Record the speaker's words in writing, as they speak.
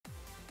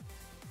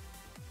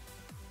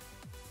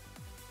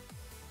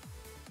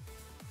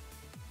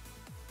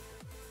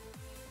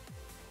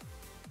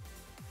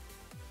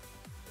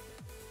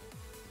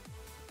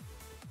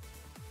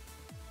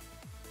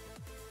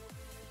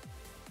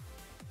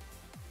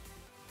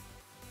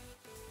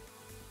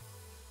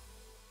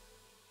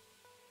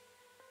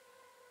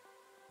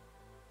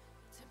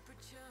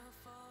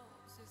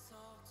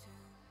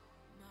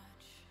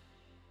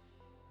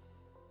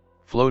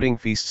Floating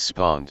feast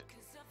spawned.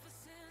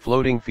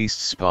 Floating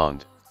feast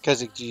spawned.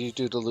 Keswick, did you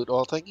do the loot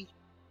all thingy?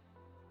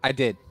 I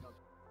did.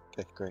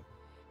 Okay, great.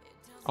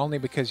 Only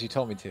because you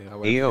told me to.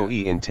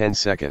 AoE in 10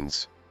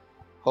 seconds.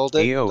 Hold it.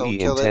 AoE Don't in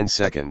kill 10 it.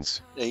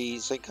 seconds.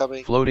 He's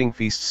incoming. Floating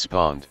feast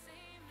spawned.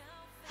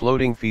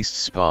 Floating feast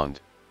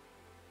spawned.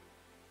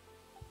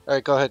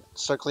 Alright, go ahead.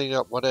 Start cleaning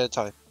up one at a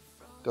time.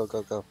 Go,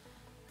 go, go.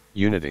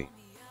 Unity.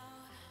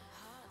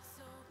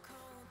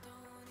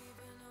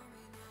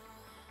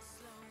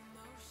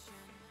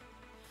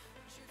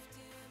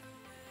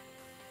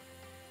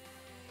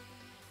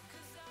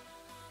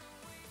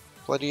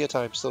 Plenty of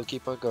time. Still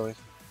keep on going.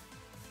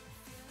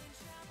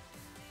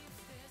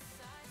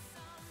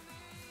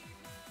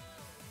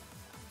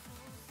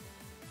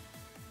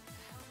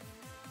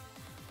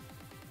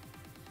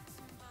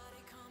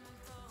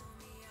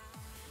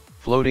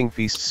 Floating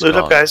feast spawned.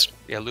 Loot up, guys.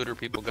 Yeah, looter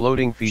people.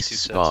 Floating feast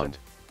spawned.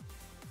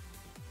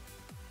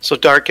 So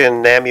Dark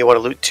and Nam, you want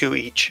to loot 2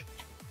 each.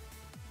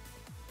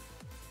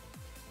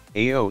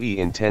 AoE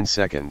in 10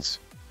 seconds.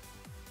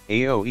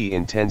 AoE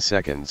in 10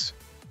 seconds.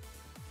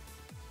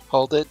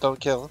 Hold it. Don't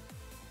kill him.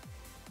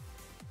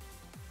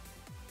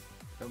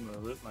 I'm gonna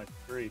loot my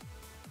tree.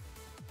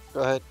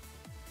 Go ahead.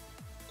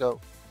 Go.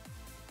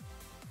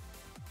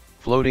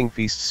 Floating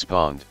feast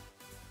spawned.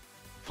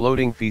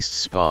 Floating feast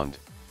spawned.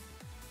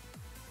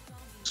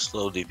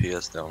 Slow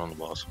DPS down on the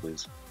boss,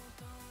 please.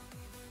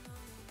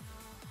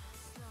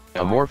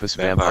 Amorphous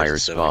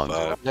vampires spawned.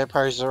 75.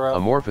 Vampires are out.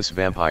 Amorphous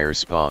vampires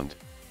spawned.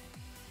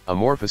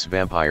 Amorphous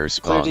vampires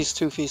Clear spawned. these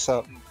 2 feasts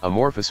out.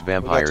 Amorphous We got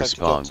time vampires to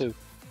kill spawned. 2.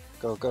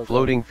 Go, go, go.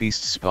 Floating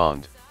feast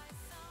spawned.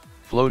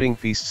 Floating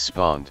feast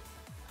spawned.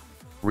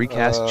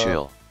 Recast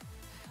chill.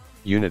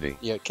 Unity.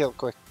 Yeah, kill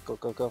quick. Go,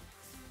 go, go.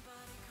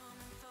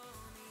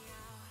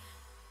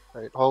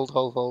 Alright, hold,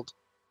 hold, hold.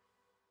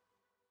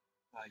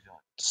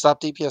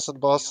 Stop DPS on the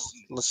boss.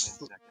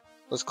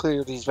 Let's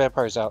clear these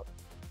vampires out.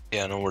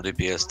 Yeah, no more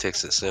DPS.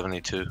 Ticks at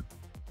 72.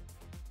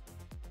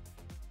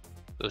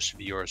 Those should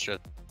be yours, Jet.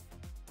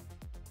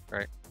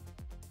 Right.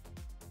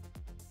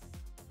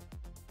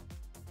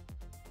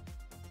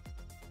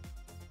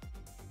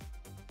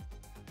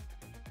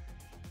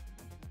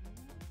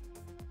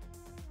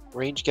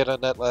 Range, get on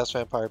that last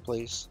vampire,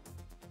 please.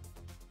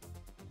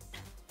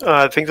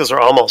 I think those are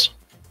almost.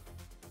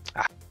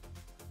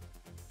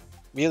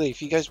 Melee,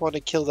 if you guys want to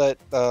kill that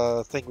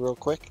thing real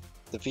quick,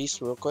 the feast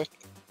real quick.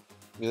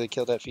 Melee,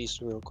 kill that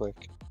feast real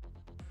quick.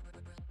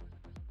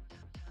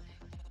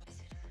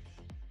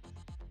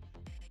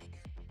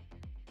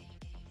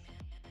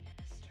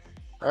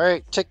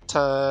 Alright, tick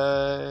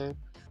time.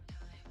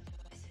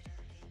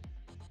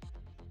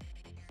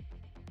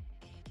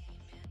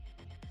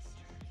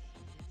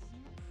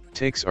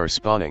 Ticks are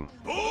spawning.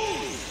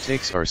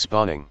 Ticks are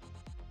spawning.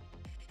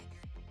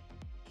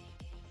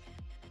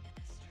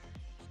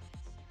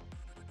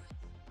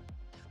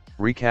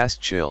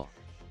 Recast chill.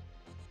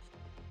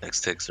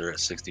 Next ticks are at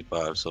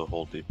 65, so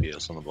hold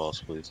DPS on the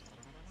boss, please.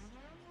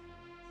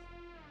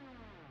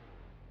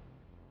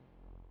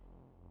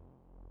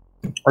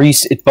 Are you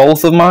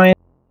both of mine?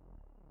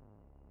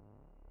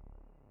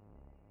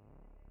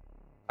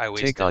 I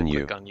wasted Take on a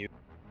you. click on you.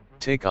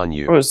 Take on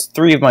you. It was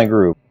 3 of my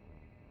group.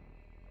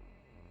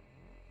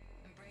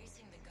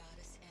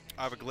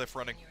 I have a glyph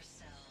running.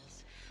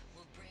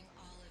 Will bring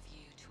all of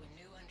you to a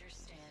new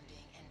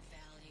understanding and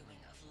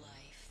valuing of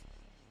life.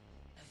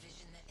 A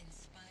vision that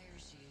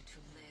inspires you to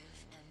live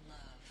and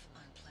love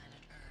on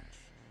planet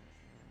Earth.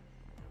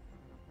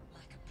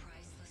 Like a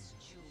priceless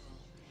jewel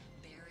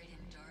buried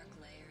in dark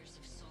layers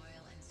of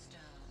soil and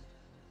stone,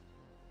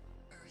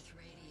 Earth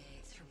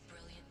radiates her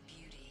brilliant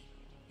beauty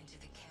into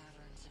the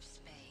caverns of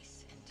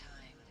space and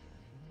time.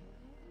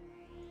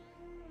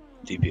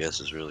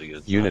 DPS is really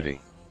good. Unity.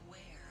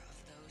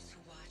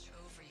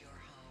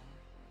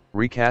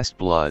 Recast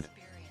blood.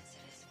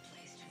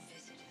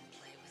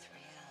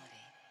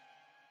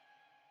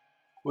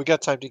 We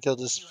got time to kill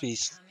this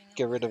feast.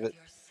 Get rid of it.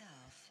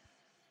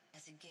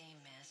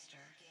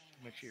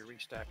 Make sure you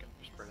restack and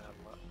spread out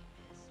a lot.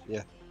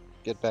 Yeah,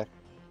 get back.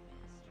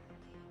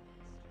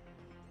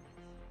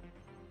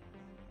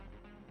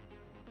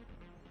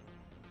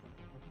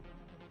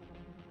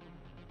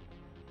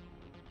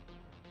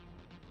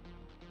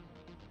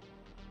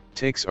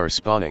 Ticks are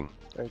spawning.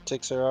 Alright,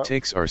 ticks are out.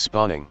 Ticks are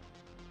spawning.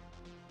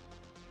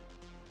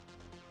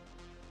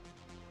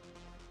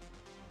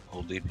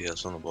 Hold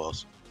DPS on the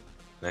boss.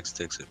 Next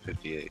ticks at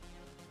 58.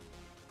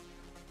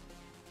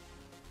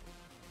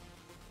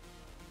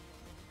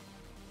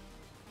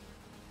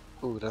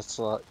 Ooh, that's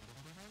a lot.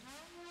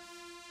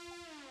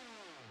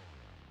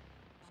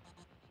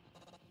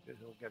 He'll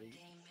get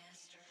eat.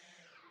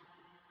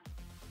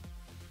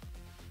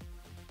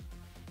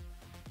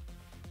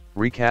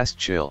 Recast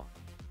chill.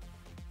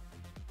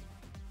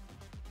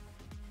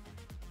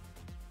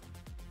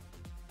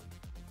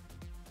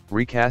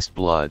 Recast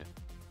blood.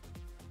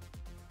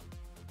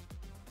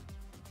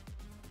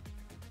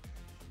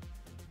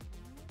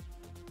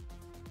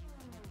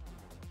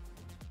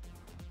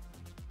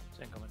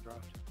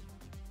 dropped.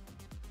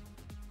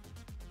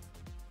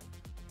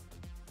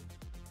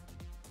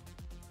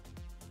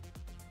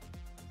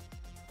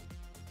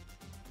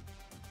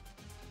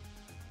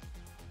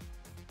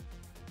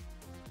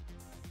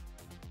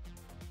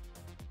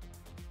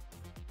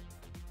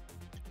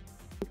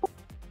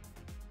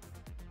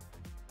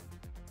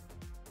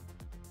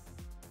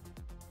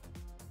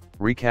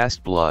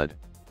 Recast blood.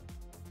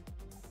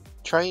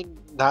 Try and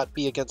not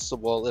be against the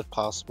wall if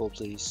possible,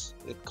 please.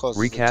 It causes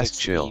the Recast ticks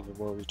to chill. be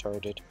even more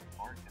retarded.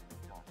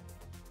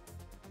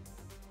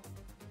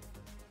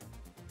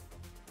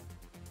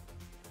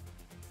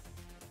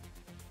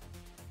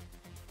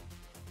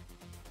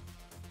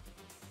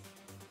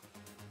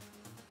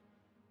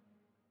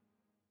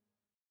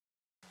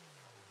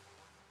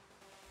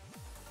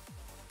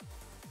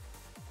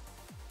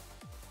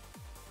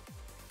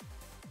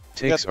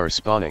 Ticks are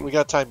spawning. We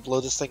got time.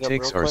 Blow this thing up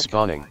Ticks real are quick.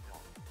 spawning.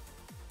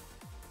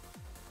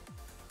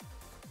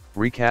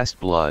 Recast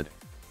blood.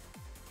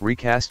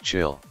 Recast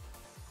chill.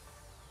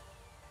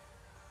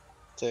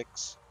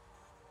 Ticks.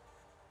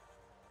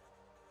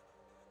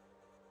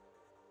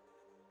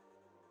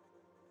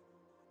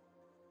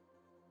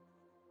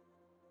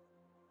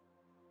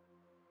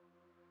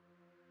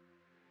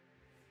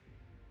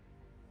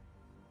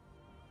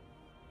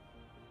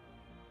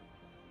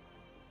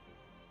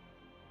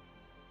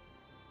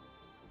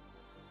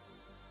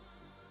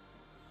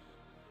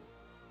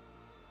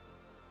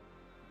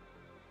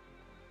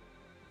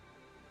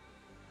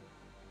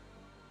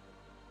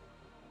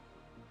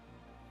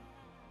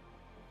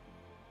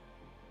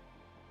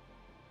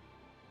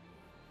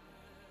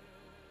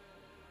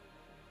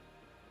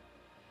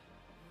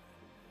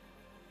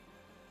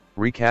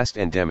 Recast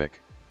endemic.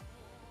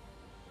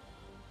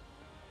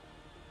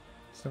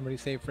 Somebody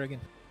save friggin'.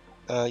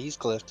 He's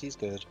glyphed. He's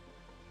good.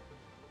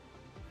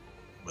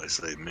 I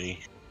say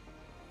me.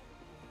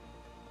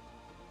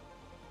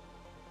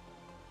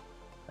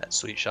 That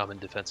sweet shaman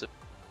defensive.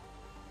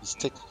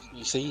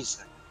 You see,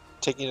 he's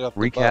taking it up.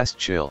 Recast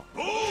chill.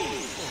 The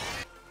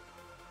butt.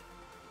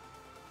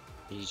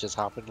 He's just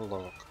hopping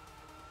along.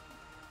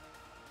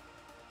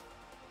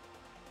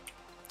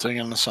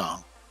 Singing the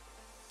song.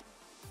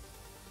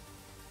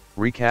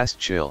 Recast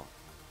chill.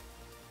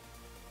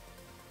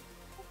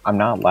 I'm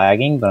not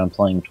lagging, but I'm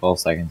playing 12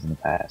 seconds in the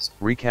past.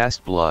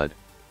 Recast blood.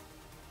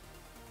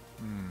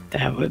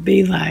 That would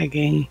be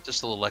lagging.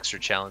 Just a little extra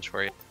challenge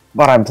for you.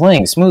 But I'm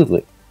playing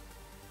smoothly.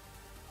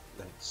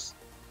 Nice.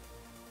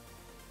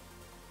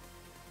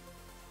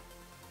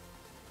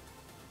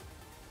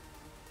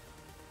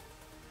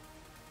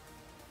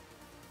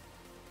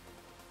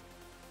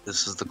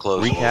 This is the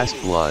closest.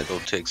 Recast blood. So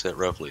it takes that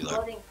roughly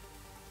like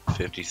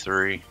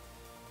 53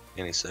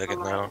 any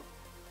second now.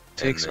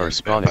 Ticks And then are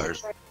spawning.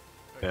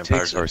 vampires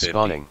Ticks at are 50.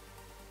 spawning.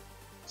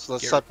 So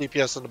let's stop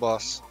DPS on the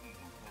boss.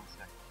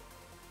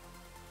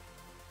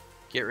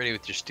 Get ready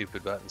with your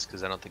stupid buttons,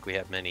 because I don't think we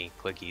have many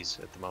clickies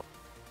at the moment.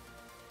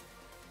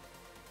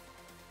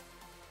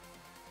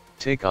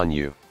 Tick on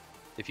you.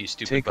 If you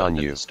stupid Tick button on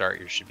at you. the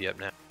start, you should be up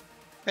now.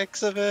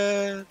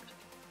 Excellent.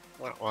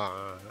 Wah,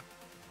 wah.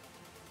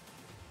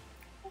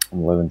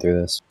 I'm living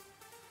through this.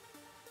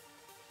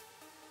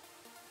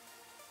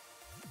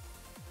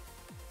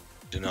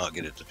 Do not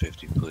get it to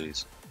 50,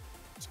 please.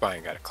 Spy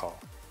got a call.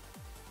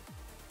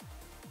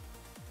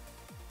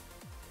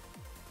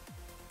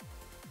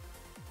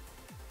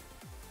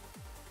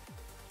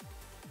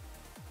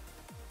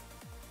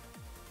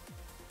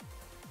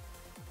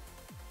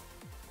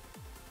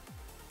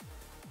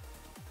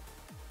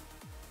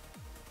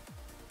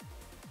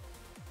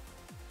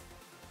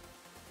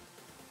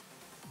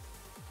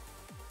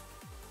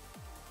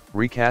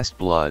 Recast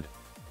blood.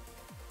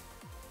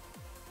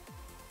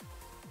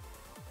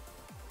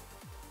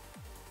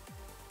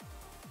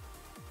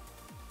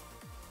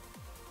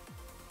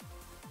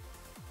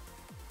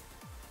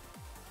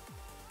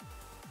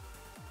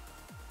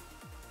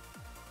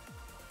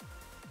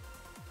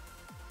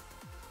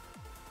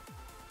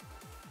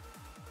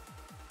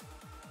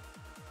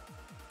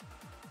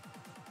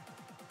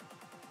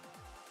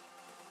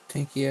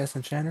 Tinky ass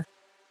enchanter.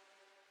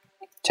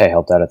 Tay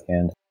helped out at the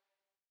end.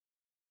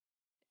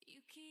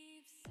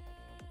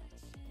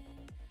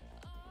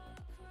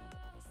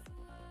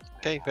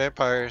 Okay,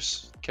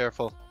 vampires.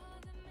 Careful.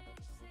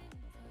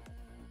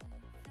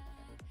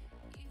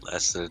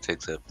 Last set it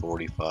takes at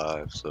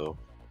 45, so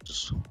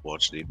just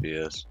watch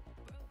DPS.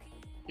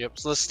 Yep,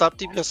 so let's stop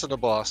DPS on the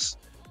boss.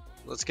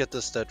 Let's get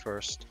this dead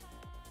first.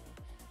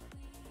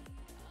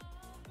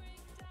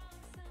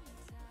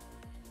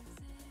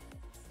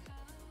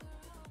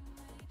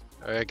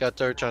 Alright, I got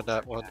Dirge on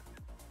that one.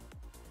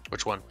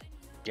 Which one?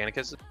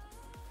 Gannicus?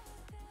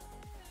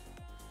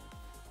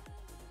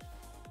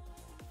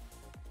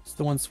 It's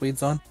the one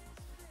Swede's on.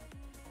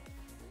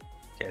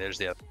 Okay, there's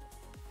the other.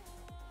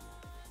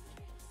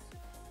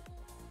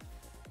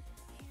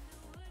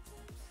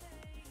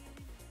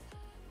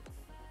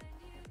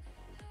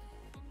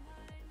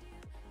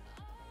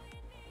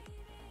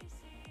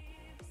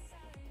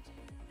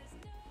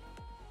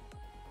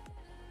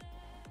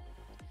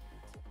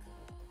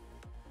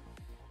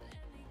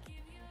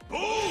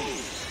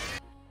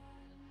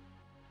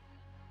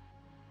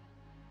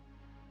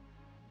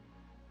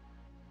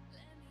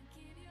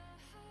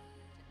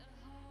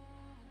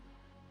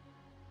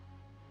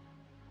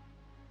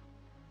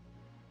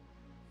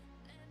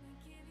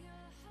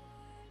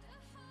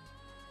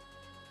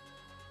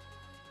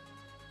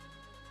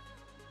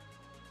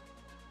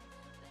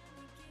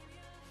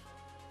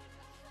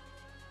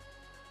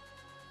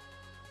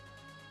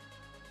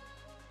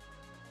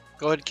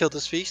 Go ahead and kill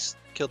this feast.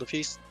 Kill the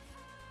feast.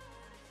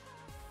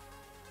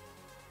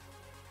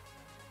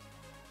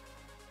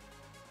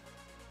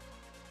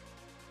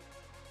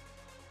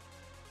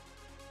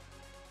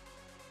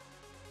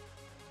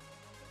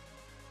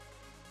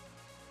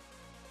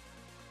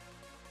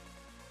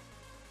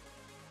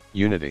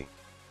 Unity.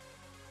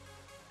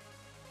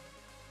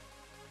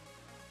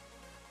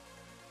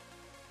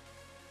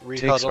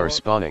 Ticks are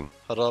spawning.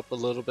 Huddle up a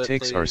little bit,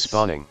 Ticks please. are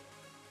spawning.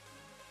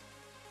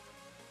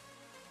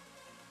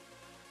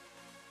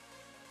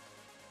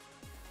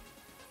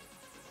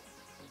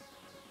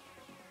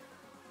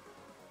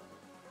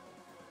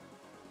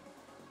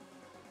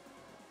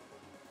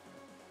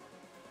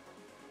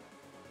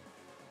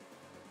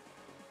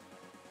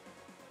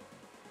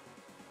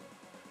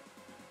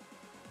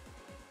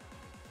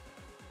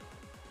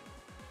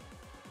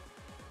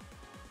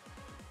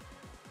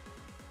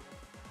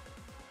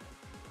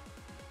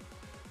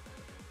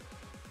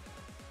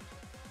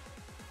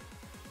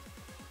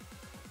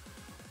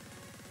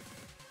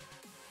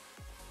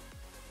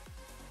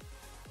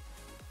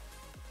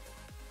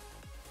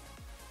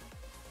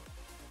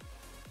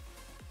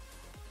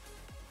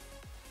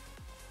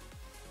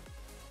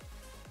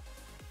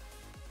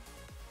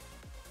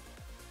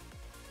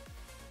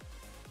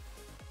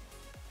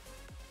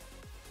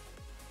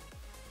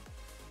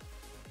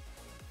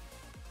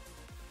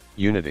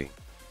 Unity.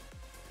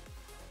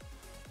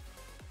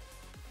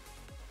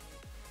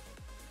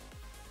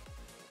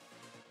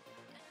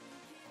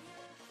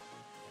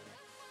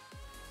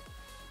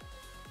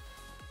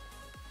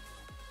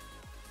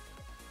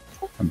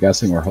 I'm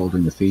guessing we're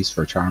holding the feast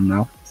for charm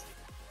now.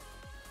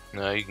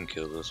 No, you can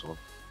kill this one.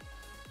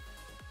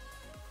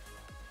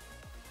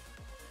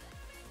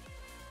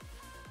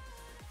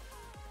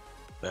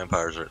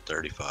 Vampires are at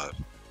 35.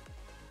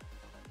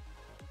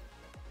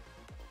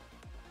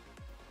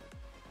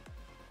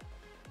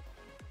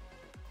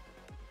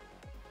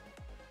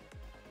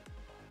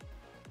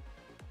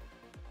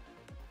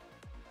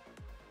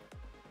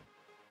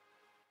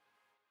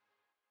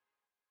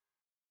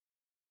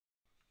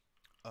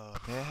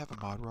 May I have a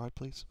mod rod,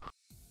 please?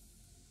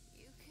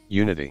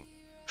 Unity.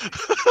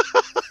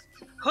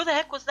 Who the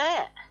heck was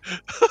that?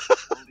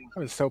 That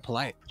was so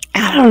polite.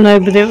 I don't know,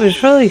 but it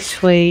was really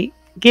sweet.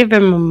 Give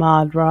him a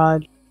mod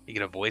rod. You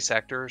get a voice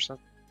actor or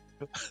something?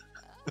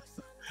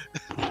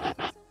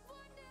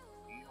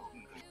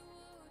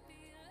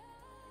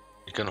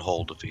 You can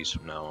hold the feast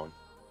from now on.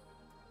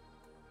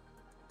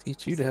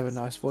 Teach you to have a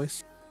nice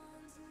voice.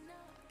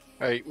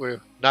 Alright,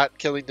 we're not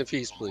killing the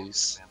feast,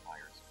 please.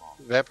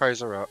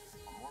 Vampires are out.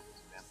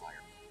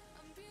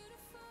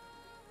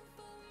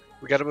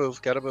 We gotta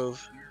move, gotta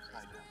move.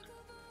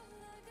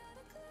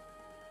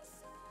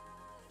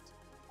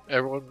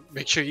 Everyone,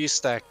 make sure you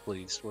stack,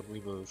 please, when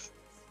we move.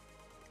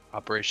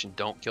 Operation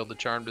Don't Kill the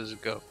Charm, does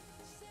it go?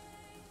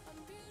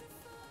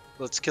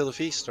 Let's kill the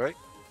feast, right?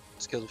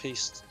 Let's kill the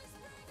feast.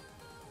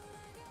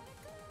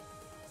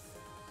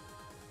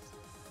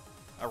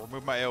 I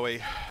removed my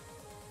AoE.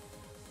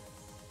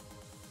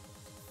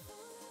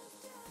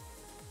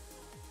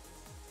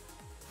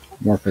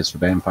 Morphus for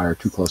vampire,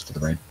 too close to the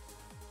raid.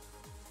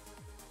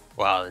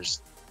 Wow,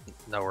 there's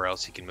nowhere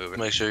else he can move it.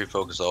 Make sure you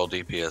focus all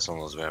DPS on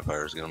those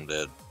vampires, get them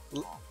dead.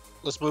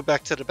 Let's move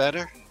back to the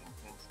banner.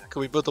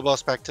 Can we move the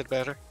boss back to the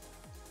banner?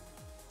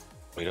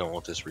 We don't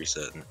want this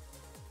resetting.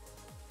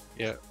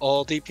 Yeah,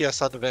 all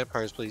DPS on the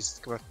vampires, please.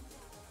 Come on.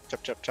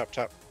 Chop, chop, chop,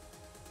 chop.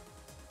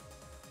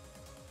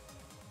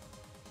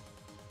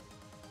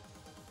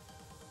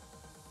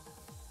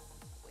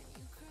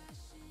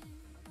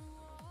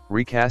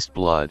 Recast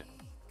blood.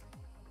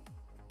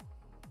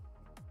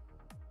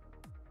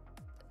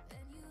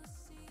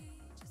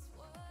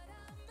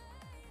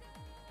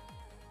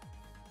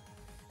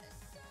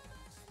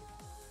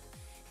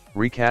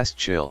 Recast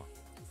chill.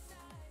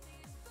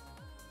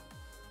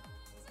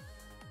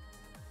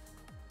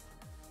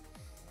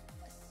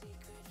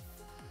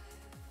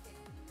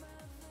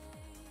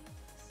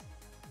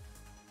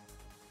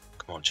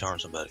 Come on, charm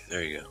somebody.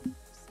 There you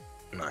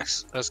go.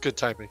 Nice. That's good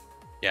timing.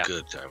 Yeah.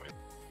 Good timing.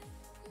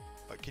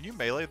 Can you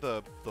melee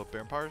the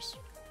vampires?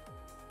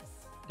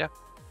 Yeah.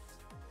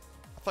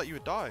 I thought you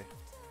would die.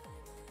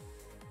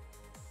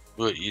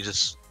 But you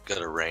just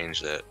gotta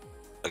range that,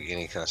 like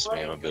any kind of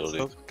spam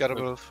ability. Gotta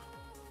move.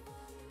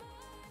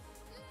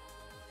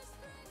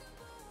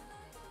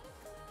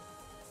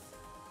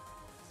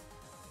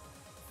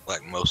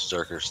 Like most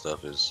Zerker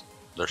stuff is,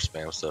 their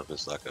spam stuff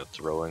is like a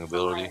throwing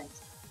ability.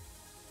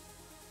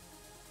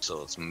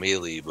 So it's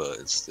melee, but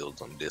it's still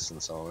some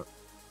distance on it.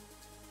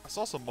 I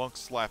saw some monks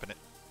slapping it.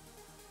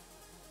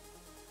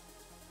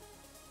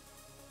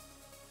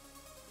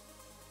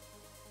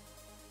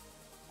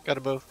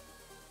 Gotta move.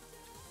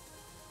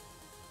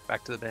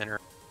 Back to the banner.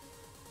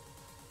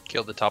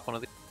 Kill the top one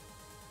of the.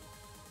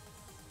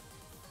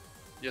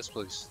 Yes,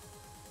 please.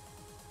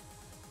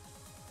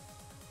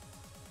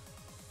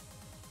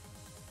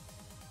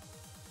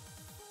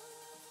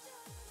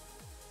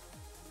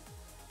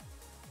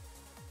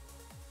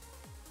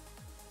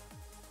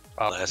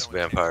 Last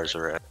vampires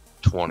are at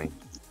 20.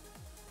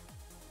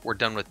 We're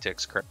done with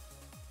ticks, correct?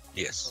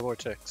 Yes.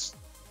 Vortex.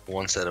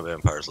 One set of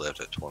vampires left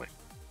at 20.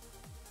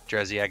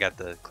 Drezzy, I got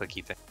the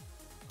clicky thing.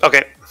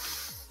 Okay.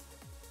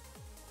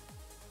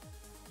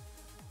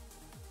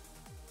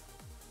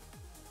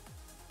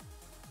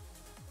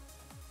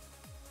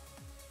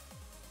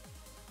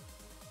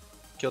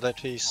 Kill that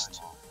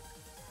feast.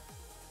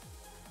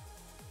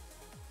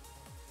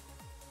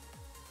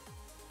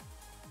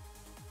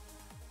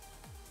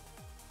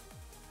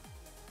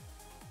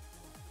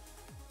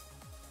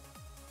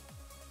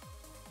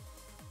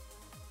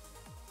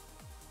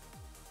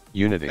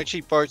 Unity.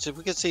 Actually, Bards, if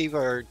we could save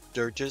our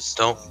dirges.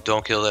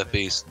 Don't kill that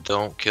feast.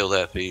 Don't kill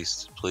that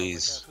feast,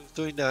 please. Who's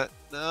doing that?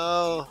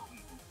 No.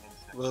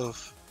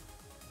 Move.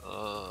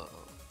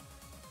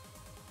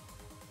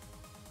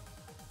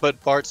 But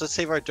Bards, let's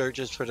save our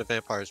dirges for the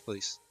vampires,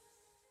 please.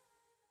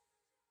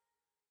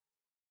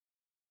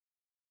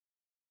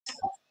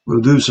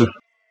 Producer.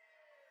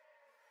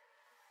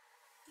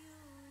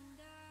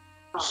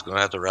 Just gonna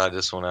have to ride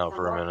this one out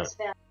for a minute.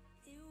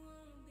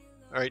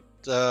 Alright,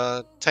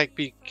 Tank,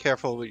 be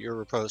careful with your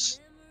repose.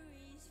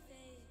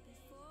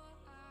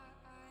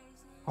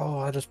 Oh,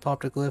 I just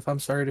popped a glyph. I'm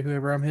sorry to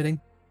whoever I'm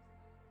hitting.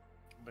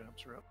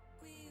 Vamps are up.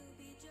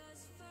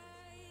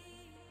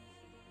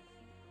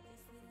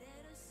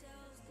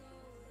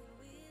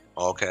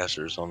 All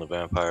casters on the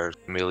vampires.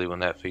 Immediately when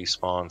that feast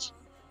spawns,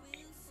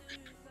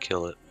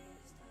 kill it.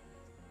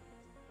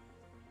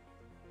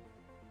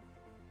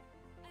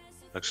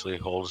 Actually,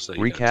 hold it. You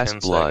got Recast 10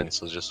 blood. seconds,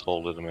 so just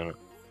hold it a minute.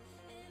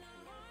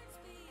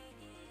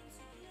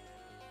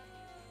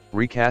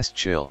 Recast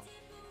chill.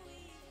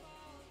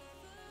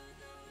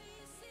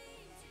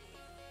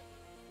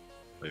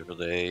 Wait for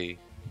the A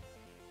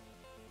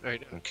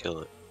Alright. and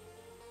kill it.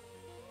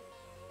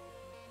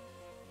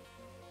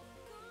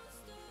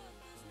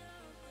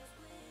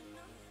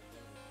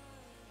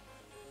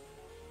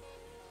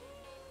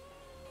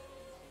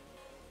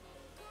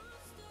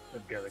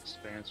 They've got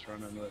expanse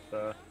running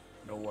with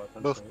no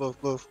weapons.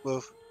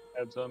 Move.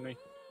 Heads on me,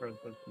 or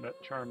the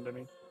charmed to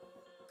me.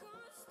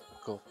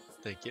 Cool.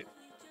 Thank you.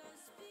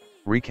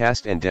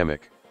 Recast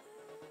endemic.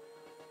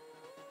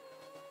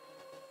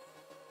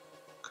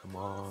 Come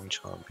on,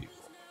 charm people.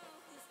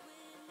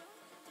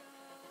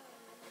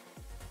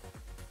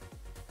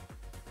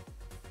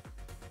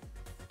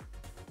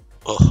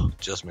 Oh,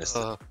 just missed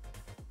it.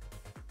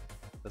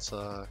 That's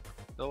oh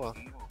well.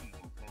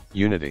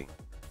 Unity.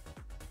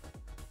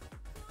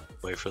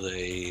 Wait for the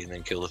A and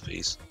then kill the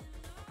feast.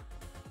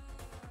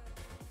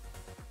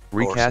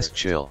 Recast seconds.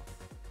 chill.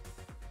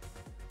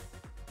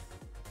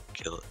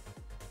 Kill it.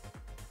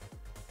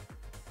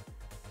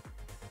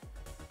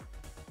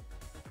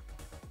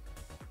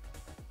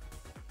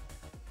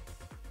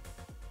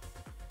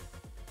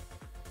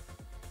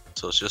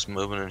 So it's just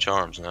moving and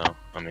charms now.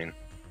 I mean,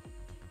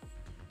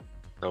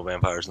 no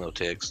vampires, no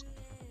ticks.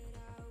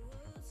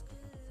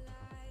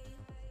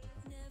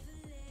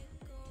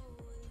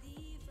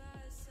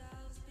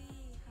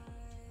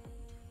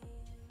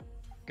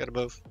 Gotta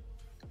move.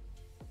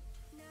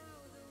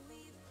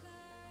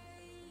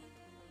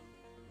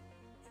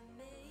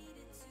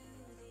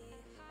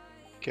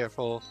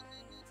 Careful.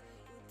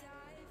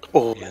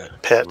 Oh, Yeah,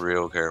 pet.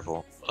 real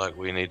careful. Like,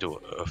 we need to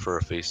for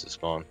a feast to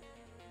spawn.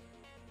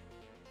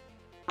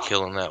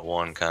 Killing that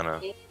one kind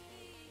of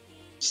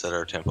set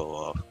our tempo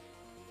off.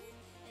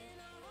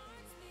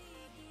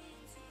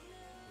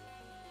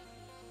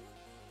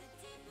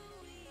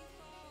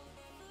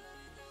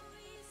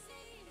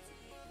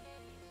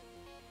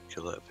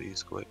 Kill that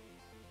feast quick.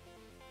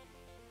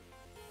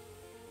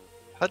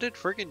 How did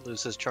Friggin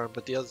lose his charm,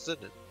 but the others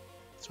didn't?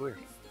 It's weird.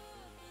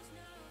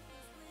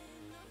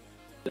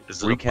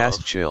 Is it Recast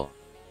above? chill.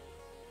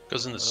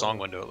 Goes in the song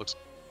window, it looks.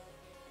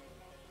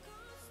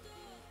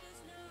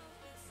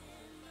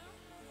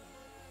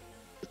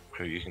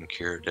 Or you can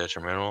cure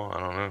detrimental? I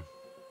don't know.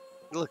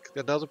 Look,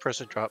 another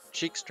person dropped.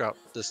 Cheeks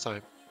dropped this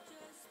time.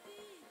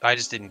 I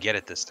just didn't get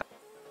it this time.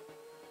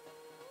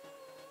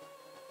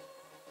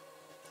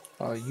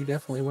 Oh, you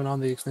definitely went on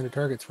the extended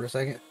targets for a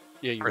second.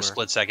 Yeah, you For were. a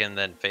split second,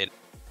 then fade.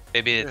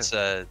 Maybe it's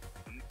you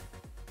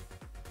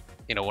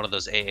know, one of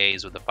those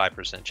AAs with a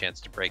 5% chance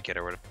to break it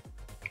or whatever.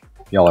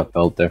 Y'all are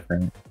built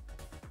different.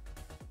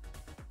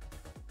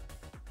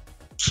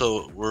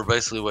 So we're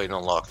basically waiting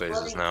on lock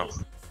phases now.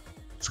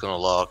 It's gonna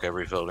lock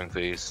every floating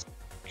feast,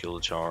 kill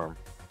the charm.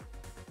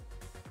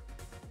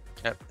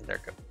 Yep, there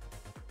it goes.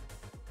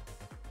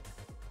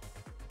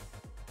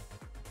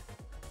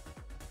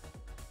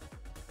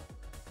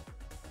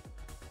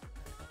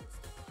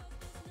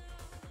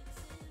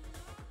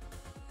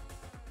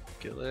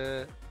 Kill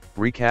it.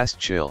 Recast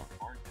chill.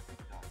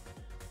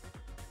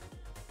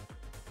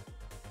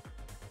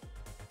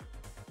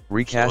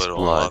 Recast So it'll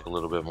blood. unlock a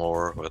little bit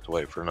more. We have to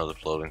wait for another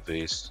floating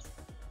feast.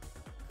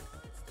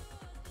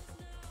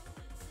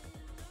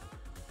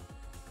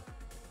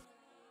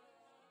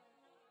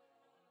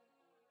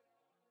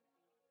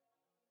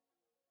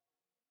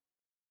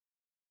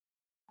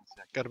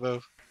 Gotta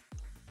move.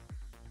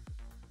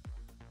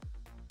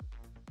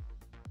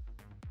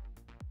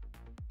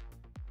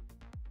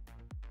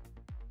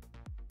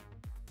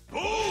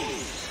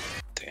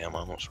 Damn, I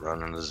almost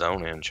running the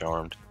zone in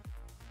charmed.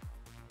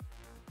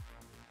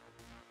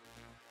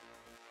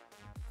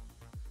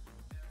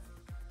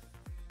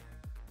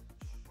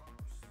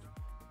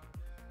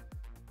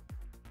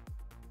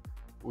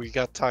 We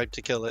got time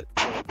to kill it.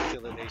 So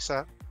kill it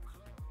ASAP.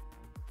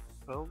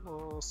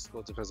 Almost.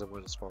 Well, depends on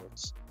when it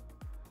spawns.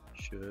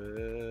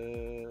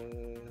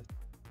 Should.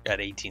 Got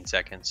 18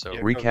 seconds, so.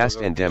 Yeah, Recast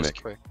go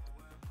endemic. quick.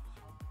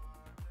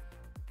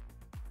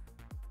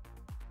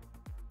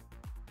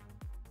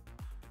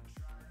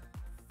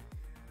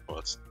 Well,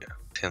 it's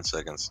 10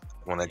 seconds.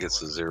 When that gets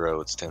to 0,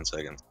 it's 10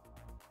 seconds.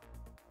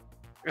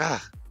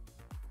 Ah.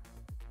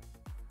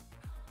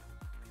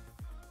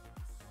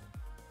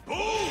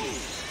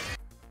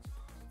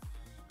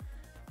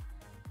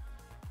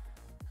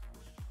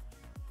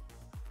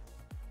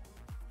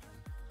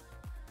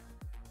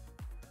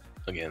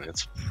 Again,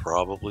 it's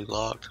probably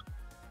locked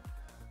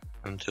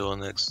until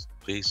the next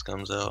piece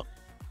comes out.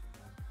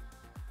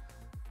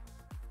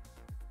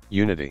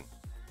 Unity.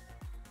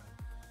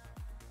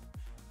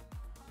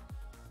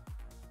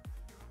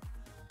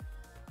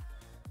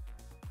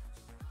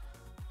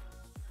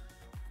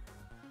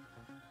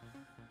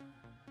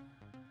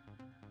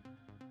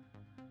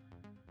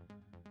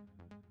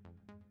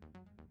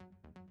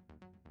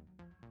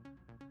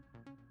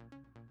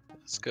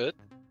 That's good.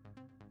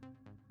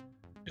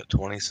 Got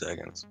 20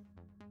 seconds.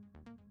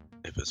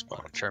 If it's fine.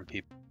 Turn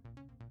people.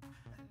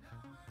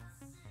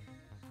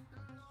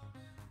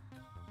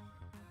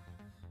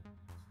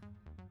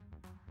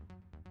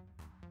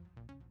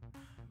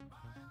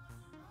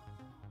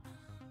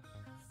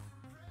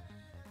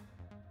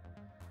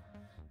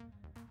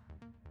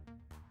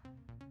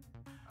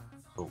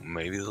 Oh,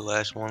 maybe the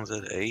last one's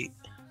at 8.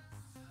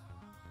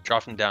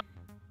 Drop them down.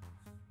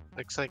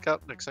 Next tank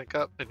up, next tank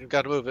up. And you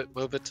gotta move it.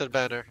 Move it to the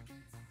banner.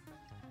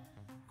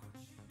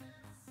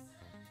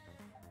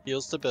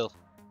 Heals to Bill.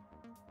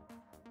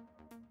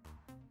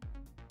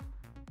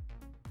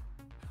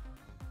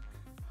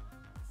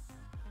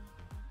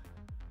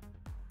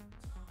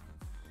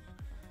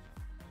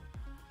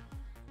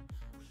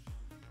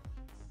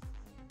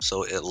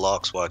 So it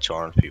locks while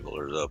charmed people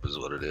are up, is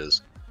what it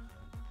is.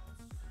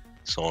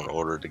 So in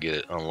order to get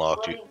it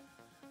unlocked,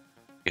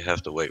 you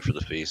have to wait for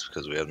the feast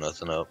because we have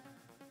nothing up.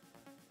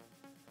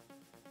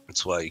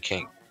 That's why you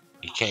can't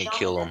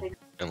kill them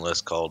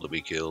unless called to be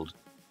killed.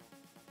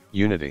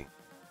 Unity.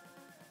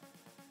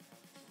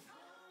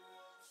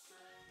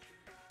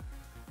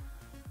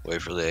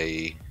 Wait for the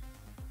AE.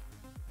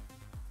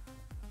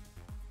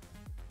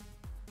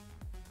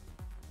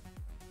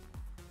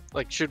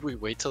 Like, should we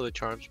wait till it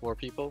charms more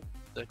people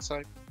next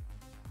time?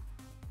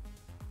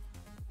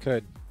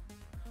 Could.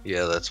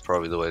 Yeah, that's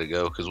probably the way to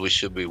go because we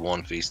should be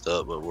one feast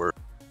up, but we're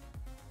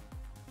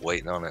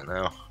waiting on it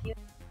now.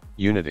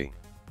 Unity.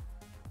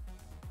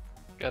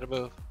 Gotta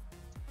move.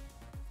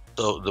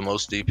 So the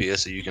most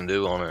DPS that you can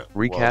do on it.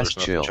 Recast while there's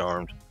nothing chill.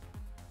 Charmed.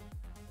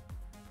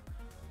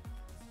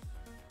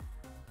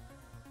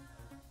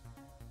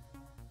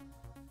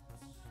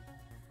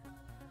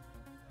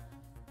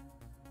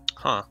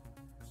 Huh.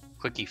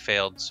 Clicky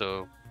failed,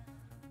 so.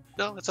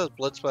 No, it says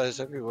blood splatters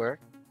everywhere.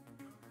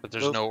 But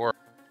there's no orb.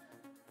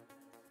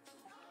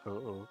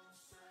 Uh-oh.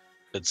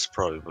 It's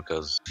probably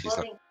because he's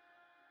not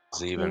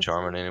even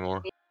charming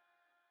anymore.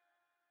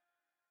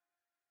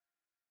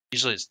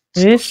 Usually it's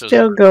It's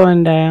still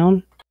going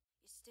down.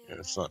 And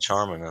it's not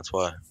charming, that's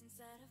why.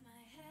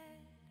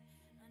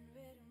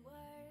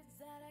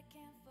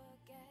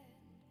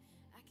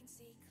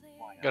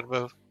 Gotta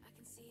move.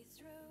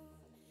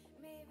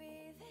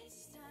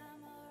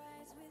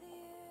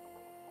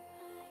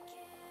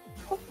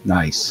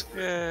 Nice.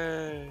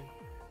 Yay.